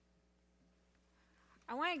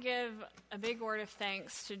I want to give a big word of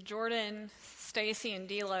thanks to Jordan, Stacy, and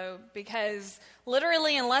D'Lo because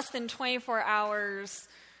literally in less than 24 hours,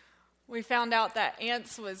 we found out that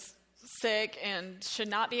Ants was sick and should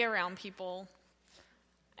not be around people.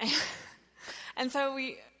 And so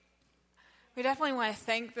we definitely want to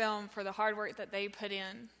thank them for the hard work that they put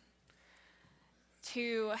in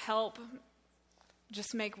to help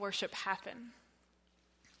just make worship happen.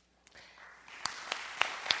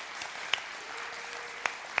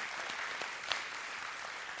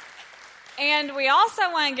 And we also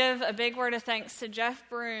want to give a big word of thanks to Jeff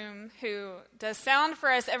Broom, who does sound for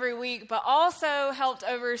us every week, but also helped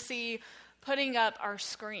oversee putting up our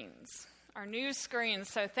screens, our new screens.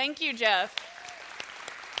 So thank you, Jeff.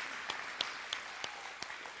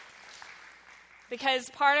 Because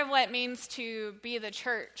part of what it means to be the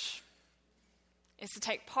church is to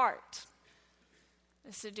take part,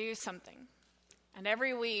 is to do something. And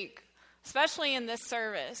every week, especially in this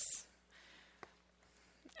service,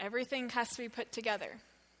 everything has to be put together,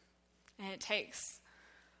 and it takes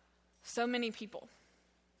so many people.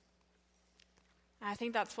 And I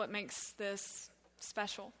think that's what makes this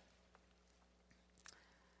special.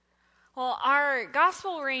 Well, our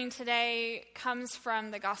gospel reading today comes from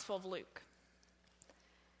the Gospel of Luke,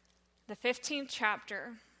 the 15th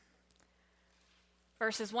chapter,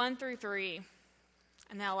 verses 1 through 3,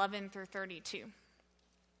 and then 11 through 32.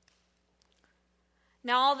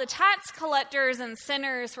 Now all the tax collectors and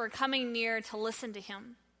sinners were coming near to listen to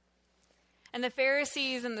him. And the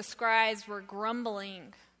Pharisees and the scribes were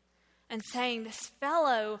grumbling and saying, "This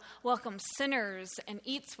fellow welcomes sinners and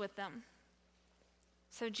eats with them."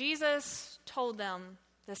 So Jesus told them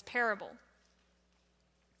this parable.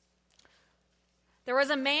 There was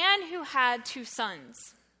a man who had 2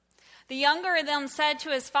 sons. The younger of them said to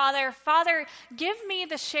his father, "Father, give me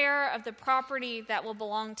the share of the property that will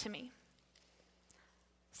belong to me."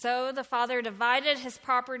 So the father divided his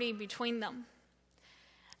property between them.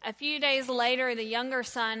 A few days later, the younger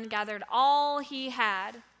son gathered all he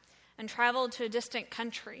had and traveled to a distant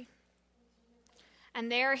country.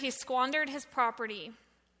 And there he squandered his property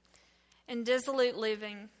in dissolute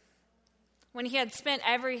living. When he had spent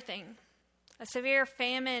everything, a severe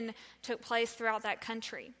famine took place throughout that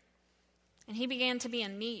country, and he began to be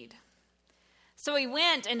in need. So he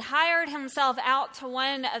went and hired himself out to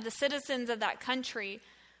one of the citizens of that country,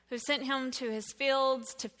 who sent him to his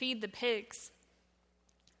fields to feed the pigs.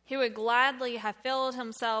 He would gladly have filled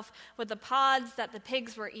himself with the pods that the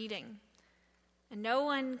pigs were eating, and no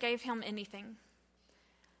one gave him anything.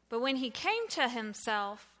 But when he came to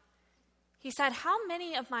himself, he said, "How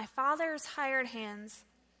many of my father's hired hands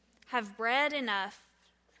have bread enough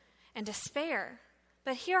and to spare?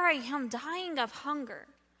 But here I am dying of hunger.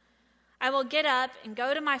 I will get up and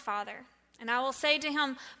go to my father, and I will say to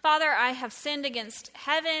him, 'Father, I have sinned against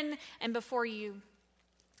heaven and before you.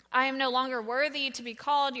 I am no longer worthy to be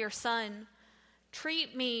called your son.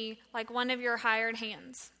 Treat me like one of your hired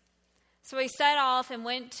hands.' So he set off and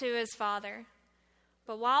went to his father.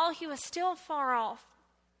 But while he was still far off,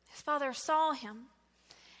 his father saw him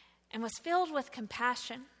and was filled with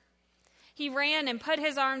compassion. He ran and put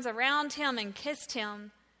his arms around him and kissed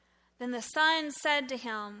him. Then the son said to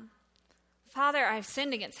him, 'Father, I have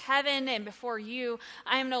sinned against heaven and before you.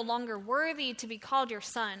 I am no longer worthy to be called your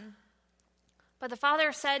son.' But the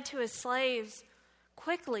father said to his slaves,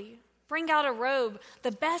 'Quickly, bring out a robe,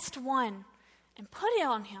 the best one, and put it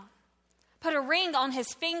on him. Put a ring on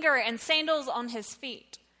his finger and sandals on his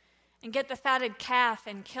feet. And get the fatted calf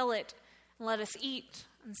and kill it, and let us eat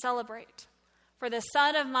and celebrate. For the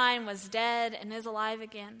son of mine was dead and is alive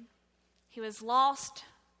again. He was lost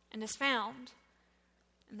and is found.'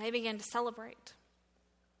 And they began to celebrate.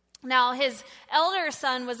 Now his elder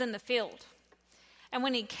son was in the field. And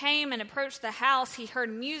when he came and approached the house, he heard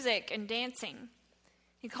music and dancing.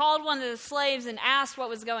 He called one of the slaves and asked what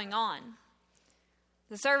was going on.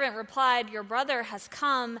 The servant replied, 'Your brother has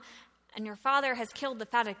come, and your father has killed the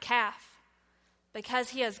fatted calf,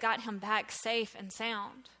 because he has got him back safe and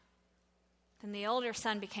sound.' Then the older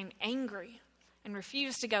son became angry and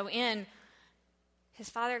refused to go in. His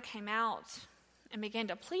father came out and began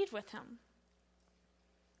to plead with him.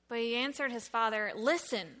 But he answered his father,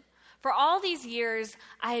 'Listen, for all these years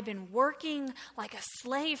I have been working like a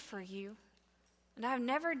slave for you, and I have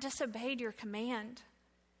never disobeyed your command.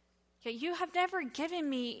 Yet you have never given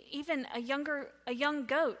me even a young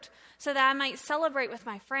goat, so that I might celebrate with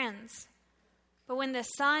my friends. But when the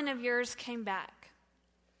son of yours came back,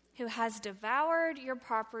 who has devoured your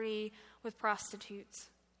property with prostitutes,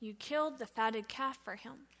 you killed the fatted calf for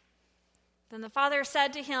him.' Then the father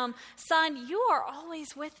said to him, 'Son, you are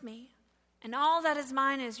always with me, and all that is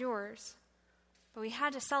mine is yours. But we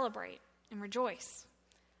had to celebrate and rejoice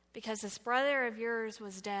because this brother of yours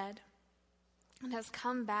was dead and has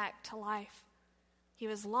come back to life. He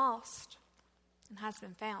was lost and has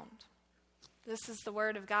been found. This is the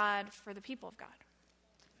word of God for the people of God.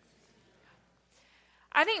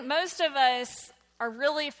 I think most of us are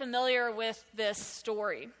really familiar with this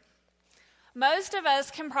story. Most of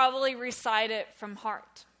us can probably recite it from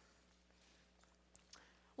heart.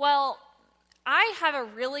 Well, I have a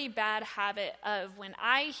really bad habit of when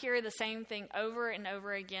I hear the same thing over and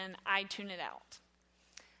over again, I tune it out.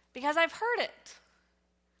 Because I've heard it.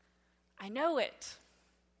 I know it.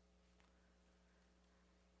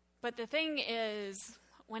 But the thing is,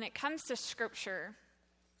 when it comes to Scripture,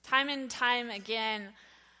 time and time again,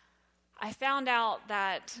 I found out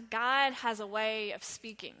that God has a way of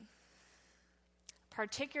speaking,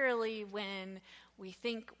 particularly when we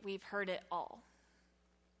think we've heard it all.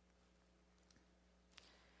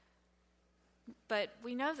 But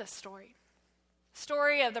we know the story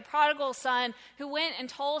of the prodigal son who went and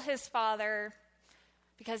told his father,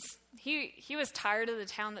 because he was tired of the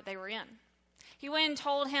town that they were in. He went and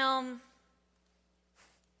told him,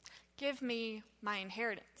 "Give me my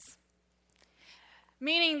inheritance."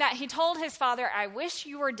 Meaning that he told his father, "I wish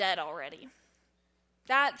you were dead already."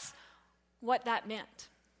 That's what that meant.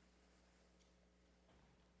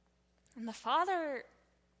 And the father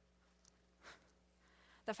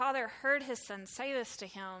heard his son say this to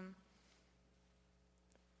him,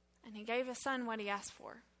 and he gave his son what he asked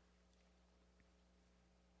for.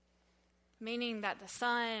 Meaning that the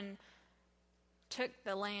son took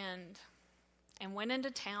the land and went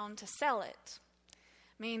into town to sell it.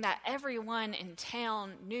 Meaning that everyone in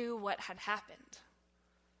town knew what had happened.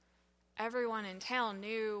 Everyone in town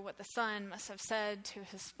knew what the son must have said to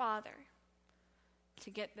his father to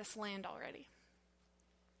get this land already.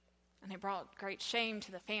 And it brought great shame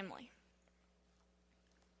to the family.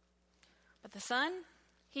 But the son,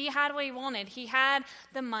 he had what he wanted. He had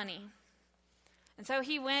the money. And so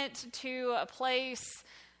he went to a place,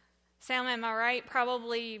 Sam, am I right?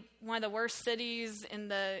 Probably one of the worst cities in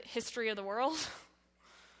the history of the world.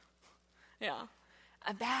 Yeah,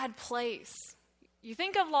 a bad place. You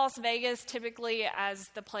think of Las Vegas typically as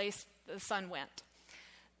the place the son went.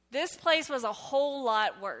 This place was a whole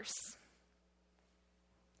lot worse.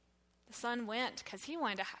 The son went because he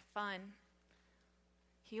wanted to have fun.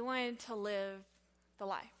 He wanted to live the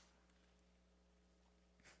life.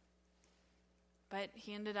 But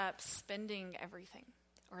he ended up spending everything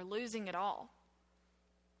or losing it all.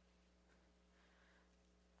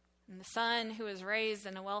 And the son, who was raised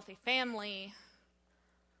in a wealthy family,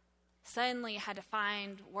 suddenly had to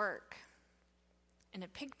find work in a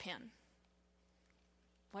pig pen,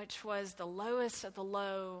 which was the lowest of the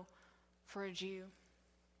low for a Jew.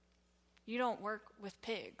 You don't work with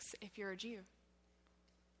pigs if you're a Jew.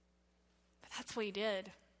 But that's what he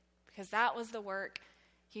did, because that was the work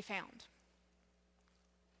he found.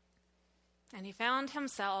 And he found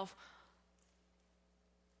himself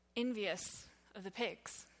envious of the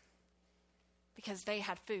pigs because they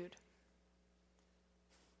had food.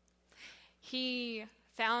 He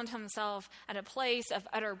found himself at a place of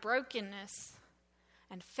utter brokenness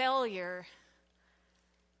and failure.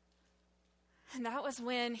 And that was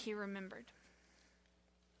when he remembered.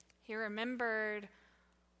 He remembered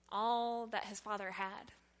all that his father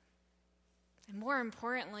had. And more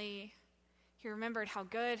importantly, he remembered how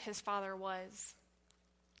good his father was,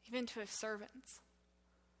 even to his servants.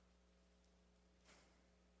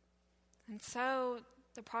 And so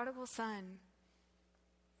the prodigal son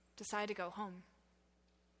decided to go home.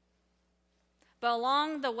 But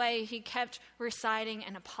along the way, he kept reciting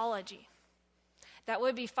an apology that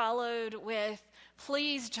would be followed with,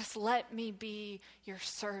 "Please just let me be your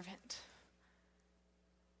servant."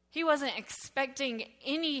 He wasn't expecting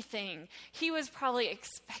anything. He was probably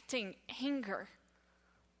expecting anger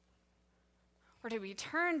or to be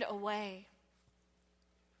turned away.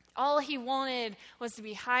 All he wanted was to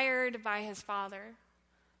be hired by his father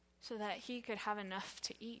so that he could have enough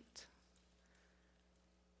to eat.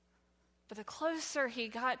 But the closer he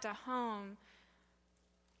got to home,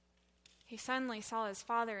 he suddenly saw his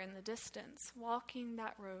father in the distance, walking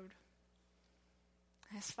that road.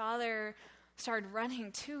 His father started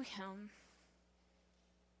running to him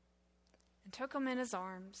and took him in his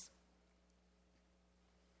arms.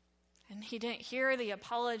 And he didn't hear the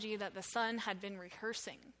apology that the son had been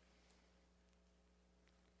rehearsing.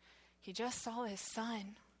 He just saw his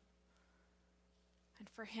son. And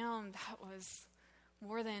for him, that was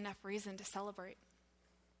more than enough reason to celebrate.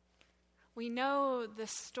 We know the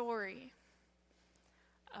story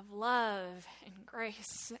of love and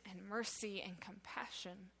grace and mercy and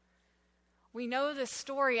compassion. We know the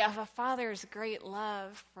story of a father's great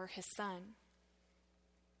love for his son.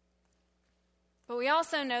 But we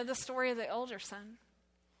also know the story of the older son.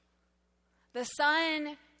 The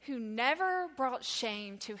son who never brought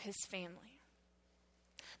shame to his family.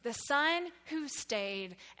 The son who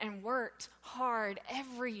stayed and worked hard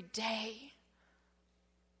every day.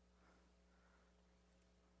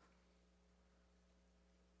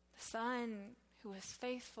 The son who was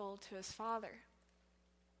faithful to his father.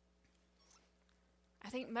 I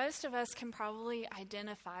think most of us can probably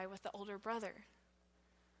identify with the older brother.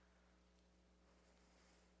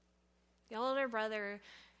 The older brother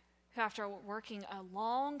who, after working a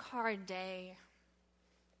long, hard day,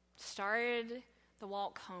 started the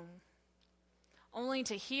walk home, only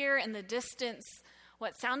to hear in the distance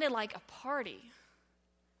what sounded like a party.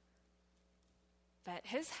 But at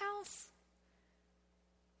his house,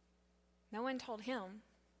 no one told him.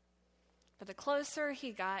 But the closer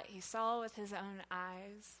he got, he saw with his own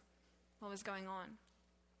eyes what was going on.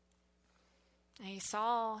 And he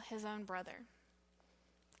saw his own brother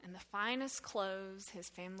in the finest clothes his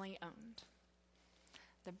family owned.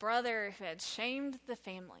 The brother who had shamed the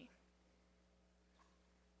family.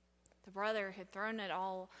 The brother who had thrown it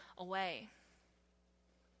all away.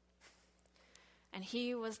 And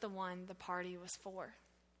he was the one the party was for.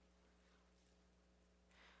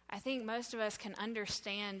 I think most of us can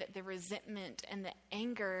understand the resentment and the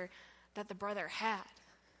anger that the brother had.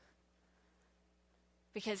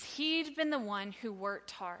 Because he'd been the one who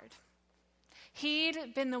worked hard. He'd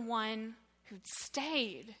been the one who'd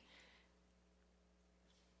stayed.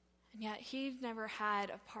 And yet he'd never had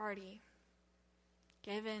a party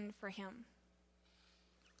given for him.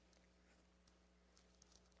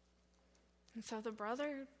 And so the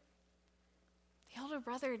older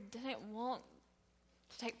brother didn't want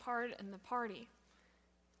to take part in the party.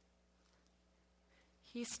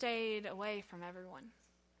 He stayed away from everyone.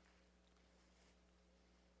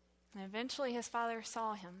 And eventually his father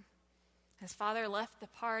saw him. His father left the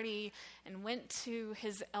party and went to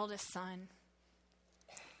his eldest son.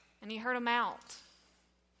 And he heard him out.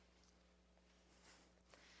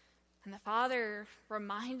 And the father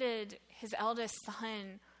reminded his eldest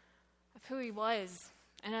son of who he was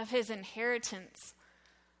and of his inheritance.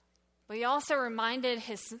 But he also reminded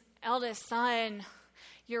his eldest son,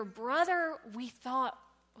 your brother we thought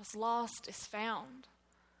was lost is found.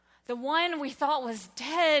 The one we thought was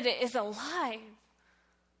dead is alive.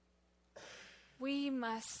 We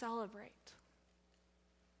must celebrate.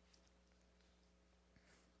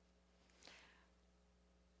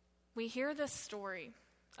 We hear this story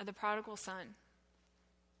of the prodigal son.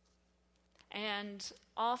 And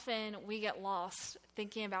often we get lost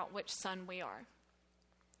thinking about which son we are.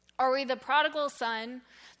 Are we the prodigal son,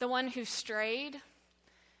 the one who strayed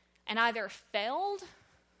and either failed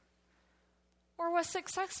or was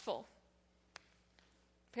successful?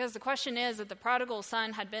 Because the question is, if the prodigal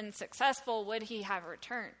son had been successful, would he have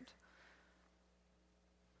returned?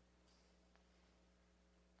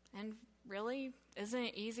 And really, isn't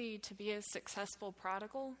it easy to be a successful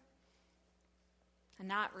prodigal and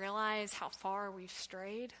not realize how far we've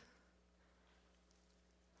strayed?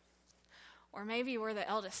 Or maybe we're the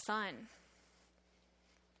eldest son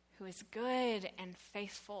who is good and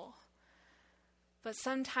faithful, but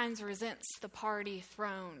sometimes resents the party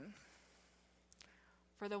thrown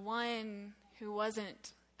for the one who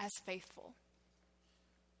wasn't as faithful.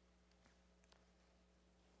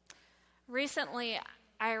 Recently,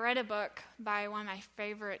 I read a book by one of my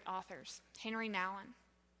favorite authors, Henry Nouwen.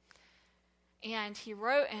 And he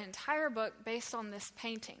wrote an entire book based on this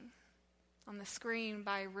painting on the screen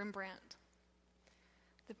by Rembrandt.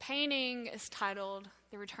 The painting is titled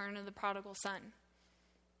The Return of the Prodigal Son.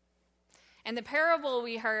 And the parable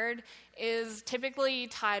we heard is typically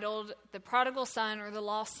titled The Prodigal Son or The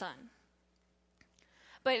Lost Son.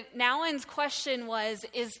 But Nouwen's question was,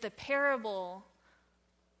 is the parable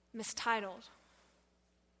mistitled?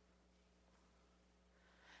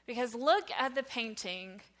 Because look at the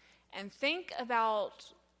painting and think about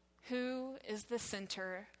who is the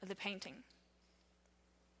center of the painting.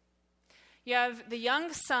 You have the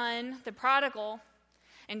young son, the prodigal,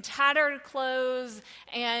 in tattered clothes,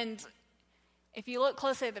 and if you look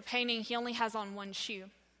closely at the painting, he only has on one shoe.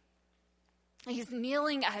 He's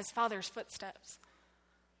kneeling at his father's footsteps.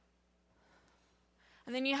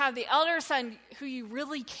 And then you have the elder son, who you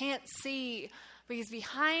really can't see, but he's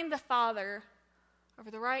behind the father, over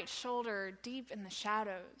the right shoulder, deep in the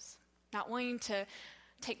shadows, not wanting to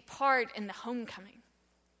take part in the homecoming.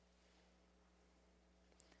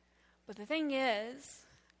 But the thing is,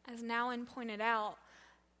 as Nouwen pointed out,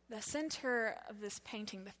 the center of this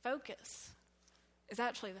painting, the focus, is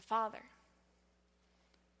actually the father.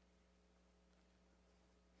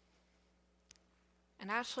 And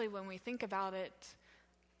actually, when we think about it,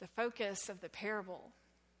 the focus of the parable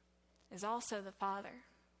is also the Father,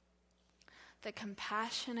 the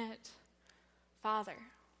compassionate Father.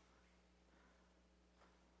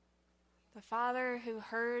 The Father who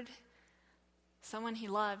heard someone he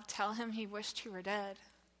loved tell him he wished he were dead,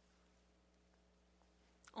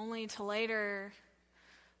 only to later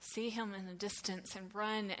see him in the distance and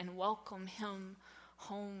run and welcome him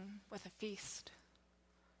home with a feast.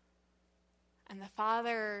 And the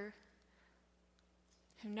Father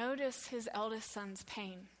who noticed his eldest son's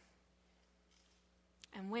pain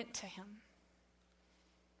and went to him.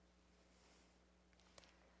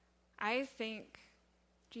 I think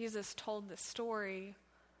Jesus told this story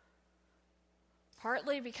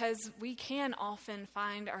partly because we can often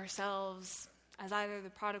find ourselves as either the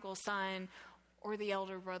prodigal son or the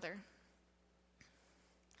elder brother.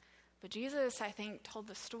 But Jesus, I think, told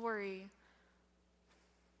the story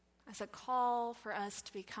as a call for us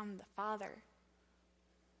to become the Father.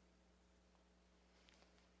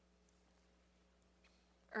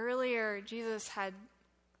 Earlier, Jesus had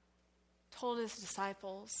told his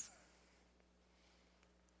disciples,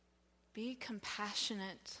 "Be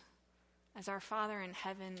compassionate as our Father in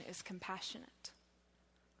heaven is compassionate."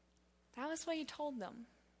 That was what he told them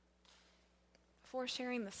before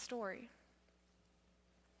sharing the story.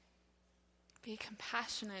 Be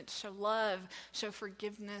compassionate, show love, show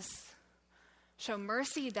forgiveness, show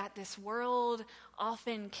mercy that this world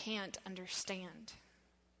often can't understand.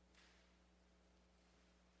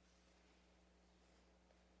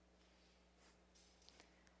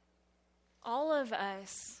 All of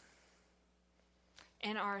us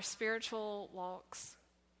in our spiritual walks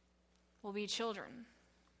will be children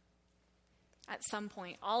at some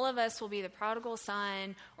point. All of us will be the prodigal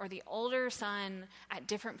son or the older son at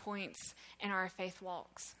different points in our faith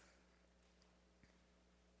walks.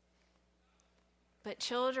 But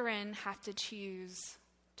children have to choose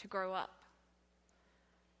to grow up.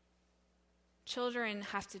 Children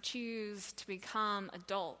have to choose to become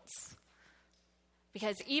adults.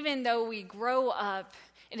 Because even though we grow up,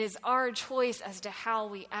 it is our choice as to how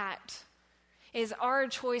we act. It is our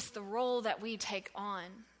choice the role that we take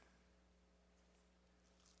on.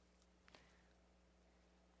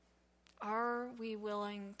 Are we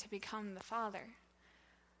willing to become the Father,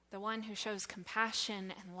 the one who shows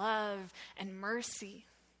compassion and love and mercy?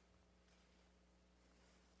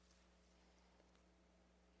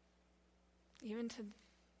 Even to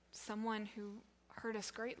someone who hurt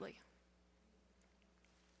us greatly.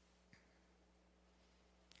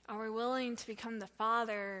 Are we willing to become the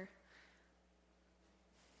Father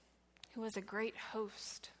who was a great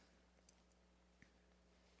host?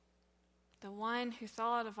 The one who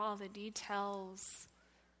thought of all the details.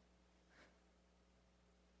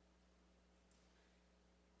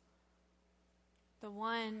 The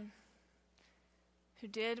one who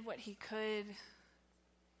did what he could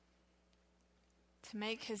to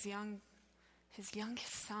make his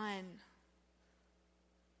youngest son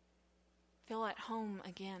feel at home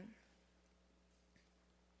again.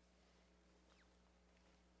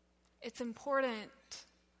 It's important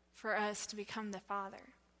for us to become the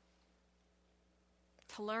Father,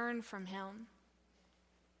 to learn from him,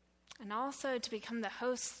 and also to become the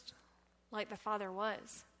host like the Father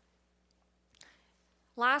was.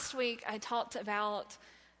 Last week, I talked about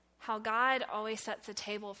how God always sets a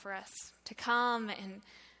table for us to come and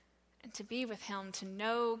to be with him, to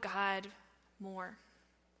know God more.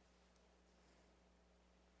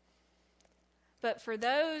 But for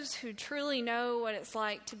those who truly know what it's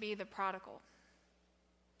like to be the prodigal,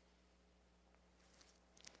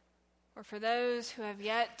 or for those who have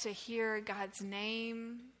yet to hear God's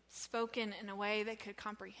name spoken in a way they could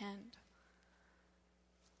comprehend,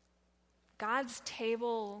 God's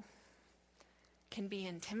table can be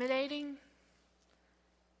intimidating,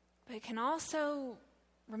 but it can also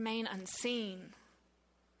remain unseen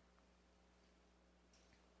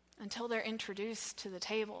until they're introduced to the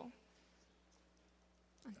table,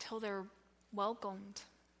 until they're welcomed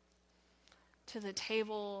to the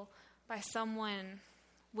table by someone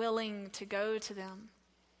willing to go to them,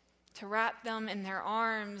 to wrap them in their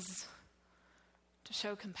arms, to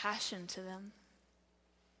show compassion to them.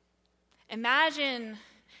 Imagine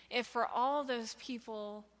if for all those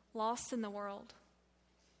people lost in the world,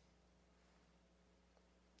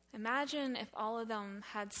 imagine if all of them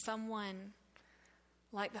had someone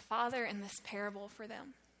like the Father in this parable for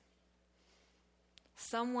them.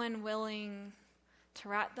 Someone willing to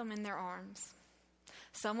wrap them in their arms.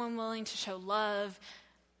 Someone willing to show love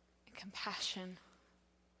and compassion.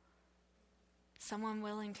 Someone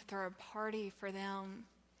willing to throw a party for them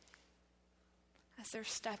as they're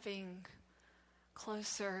stepping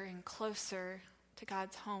closer and closer to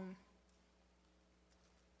God's home.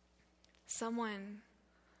 Someone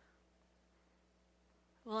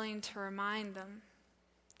willing to remind them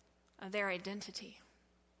of their identity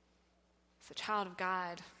as a child of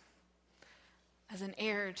God, as an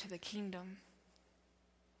heir to the kingdom.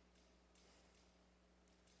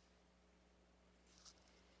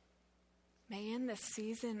 May in this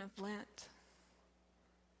season of Lent,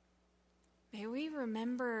 may we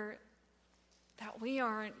remember that we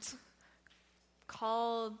aren't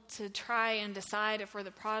called to try and decide if we're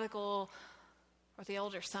the prodigal or the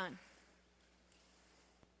older son.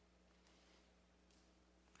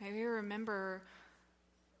 May we remember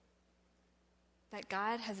that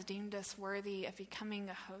God has deemed us worthy of becoming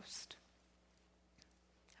a host,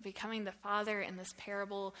 of becoming the father in this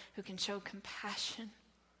parable who can show compassion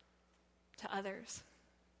to others,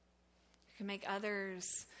 who can make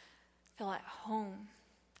others feel at home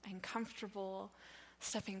and comfortable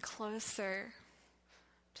stepping closer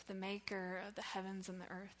to the maker of the heavens and the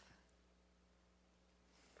earth.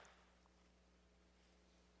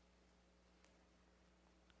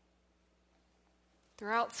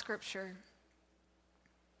 Throughout Scripture,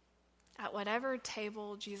 at whatever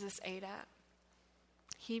table Jesus ate at,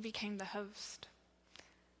 he became the host.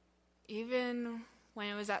 Even when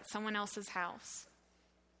it was at someone else's house,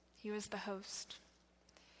 he was the host.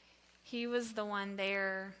 He was the one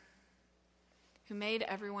there who made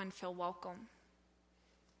everyone feel welcome,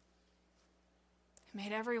 who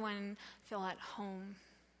made everyone feel at home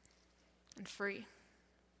and free.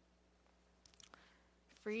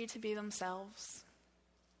 Free to be themselves.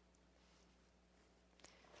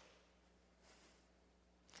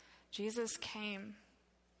 Jesus came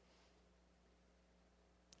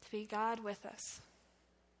to be God with us,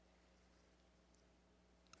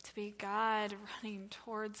 to be God running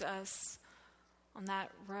towards us on that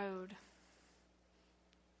road,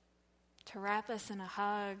 to wrap us in a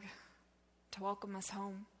hug, to welcome us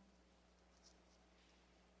home.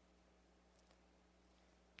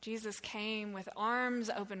 Jesus came with arms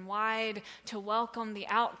open wide to welcome the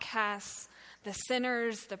outcasts, the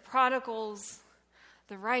sinners, the prodigals,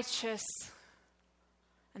 the righteous,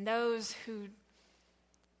 and those who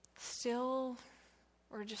still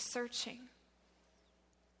were just searching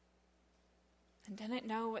and didn't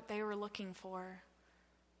know what they were looking for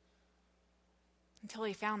until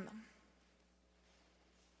he found them.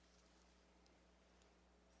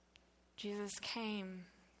 Jesus came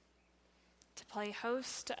to play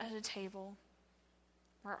host at a table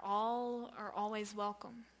where all are always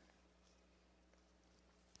welcome.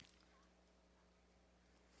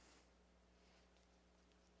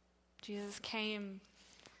 Jesus came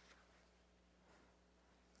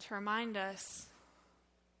to remind us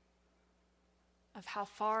of how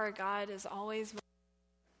far God is always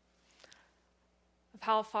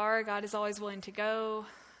willing to go,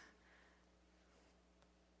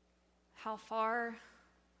 how far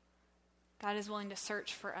God is willing to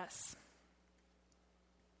search for us.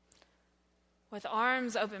 With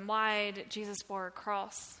arms open wide, Jesus bore a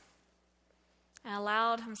cross and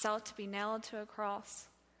allowed himself to be nailed to a cross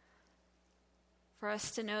for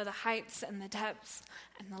us to know the heights and the depths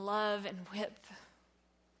and the love and width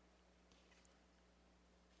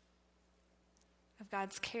of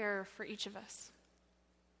God's care for each of us.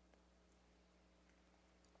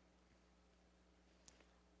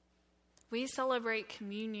 We celebrate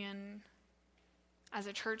communion as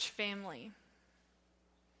a church family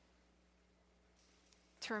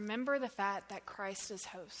to remember the fact that Christ is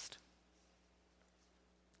host,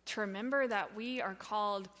 to remember that we are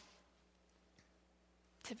called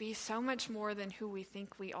to be so much more than who we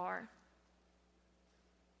think we are,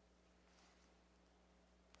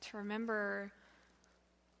 to remember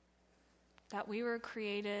that we were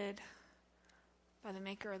created by the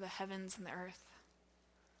maker of the heavens and the earth,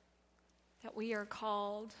 that we are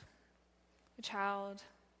called a child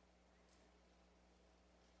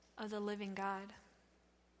of the living God.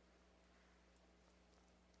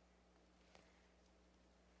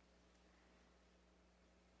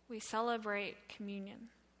 We celebrate communion,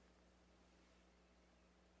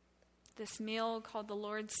 this meal called the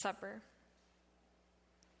Lord's Supper.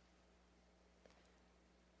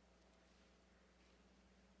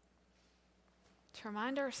 To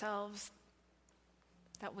remind ourselves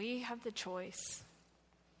that we have the choice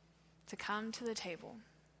to come to the table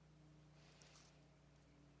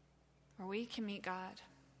where we can meet God.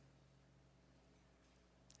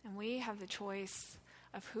 And we have the choice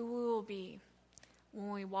of who we will be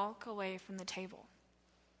when we walk away from the table.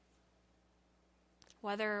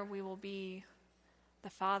 Whether we will be the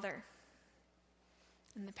father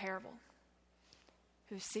in the parable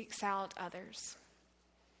who seeks out others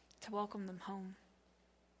to welcome them home.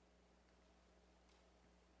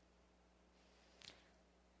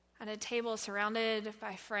 At a table surrounded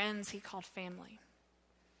by friends he called family,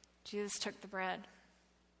 Jesus took the bread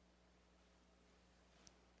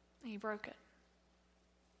and he broke it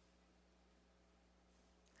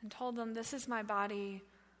and told them, "This is my body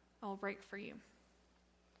I will break for you."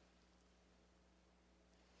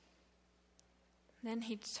 Then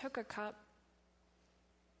he took a cup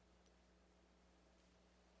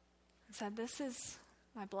and said, "This is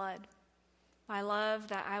my blood, my love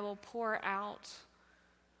that I will pour out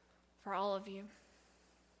for all of you,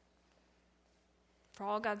 for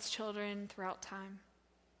all God's children throughout time."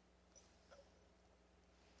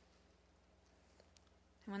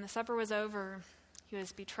 And when the supper was over, he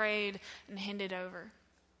was betrayed and handed over.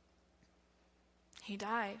 He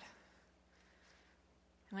died.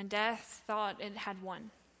 And when death thought it had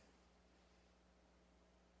won,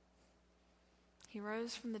 he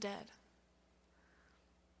rose from the dead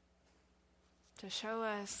to show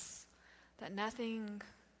us that nothing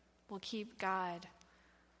will keep God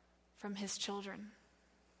from his children.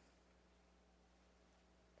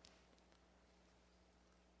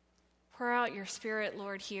 Pour out your Spirit,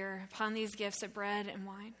 Lord, here upon these gifts of bread and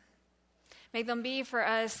wine. Make them be for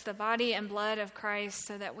us the body and blood of Christ,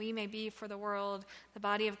 so that we may be for the world the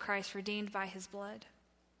body of Christ redeemed by his blood.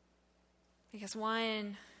 Because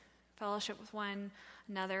one, fellowship with one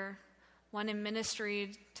another, one in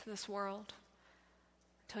ministry to this world,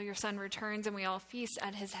 until your Son returns and we all feast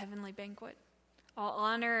at his heavenly banquet. All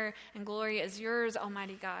honor and glory is yours,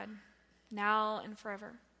 Almighty God, now and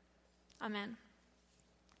forever. Amen.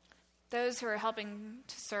 Those who are helping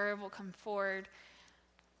to serve will come forward.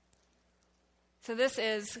 So this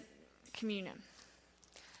is communion.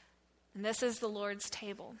 And this is the Lord's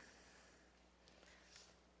table.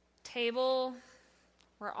 Table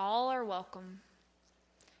where all are welcome.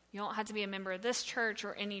 You don't have to be a member of this church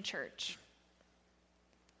or any church.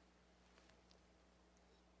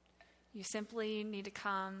 You simply need to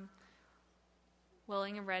come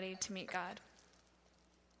willing and ready to meet God.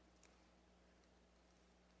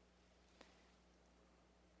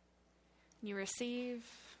 You receive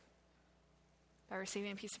by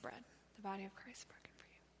receiving a piece of bread, the body of Christ broken for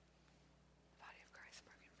you. The body of Christ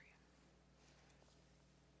broken for you.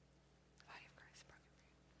 The body of Christ broken for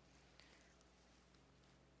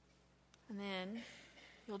you. And then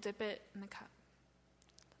you'll dip it in the cup.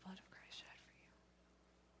 The blood of Christ shed for you.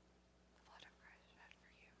 The blood of Christ shed for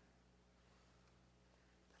you.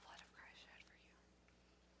 The blood of Christ shed for you.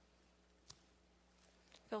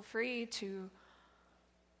 Feel free to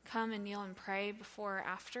come and kneel and pray before or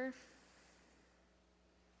after.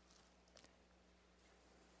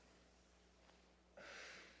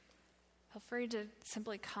 Feel free to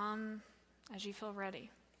simply come as you feel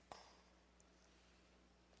ready.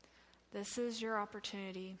 This is your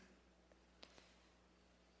opportunity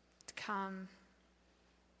to come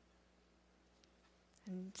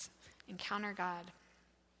and encounter God,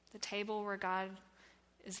 the table where God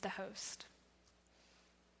is the host,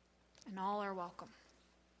 and all are welcome.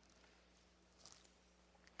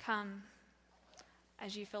 Come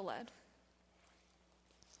as you feel led.